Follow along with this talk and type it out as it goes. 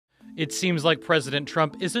It seems like President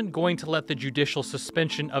Trump isn't going to let the judicial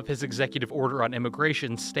suspension of his executive order on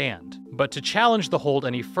immigration stand. But to challenge the hold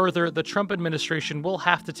any further, the Trump administration will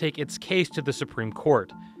have to take its case to the Supreme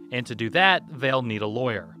Court. And to do that, they'll need a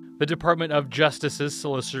lawyer. The Department of Justice's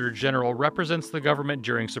Solicitor General represents the government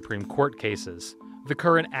during Supreme Court cases. The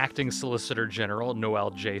current acting Solicitor General, Noel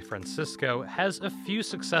J. Francisco, has a few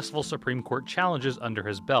successful Supreme Court challenges under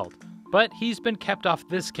his belt. But he's been kept off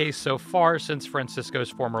this case so far since Francisco's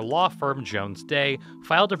former law firm, Jones Day,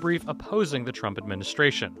 filed a brief opposing the Trump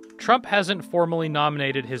administration. Trump hasn't formally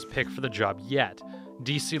nominated his pick for the job yet.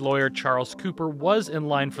 D.C. lawyer Charles Cooper was in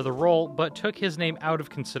line for the role, but took his name out of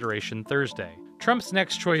consideration Thursday. Trump's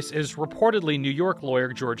next choice is reportedly New York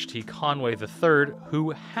lawyer George T. Conway III, who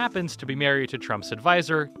happens to be married to Trump's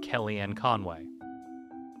advisor, Kellyanne Conway.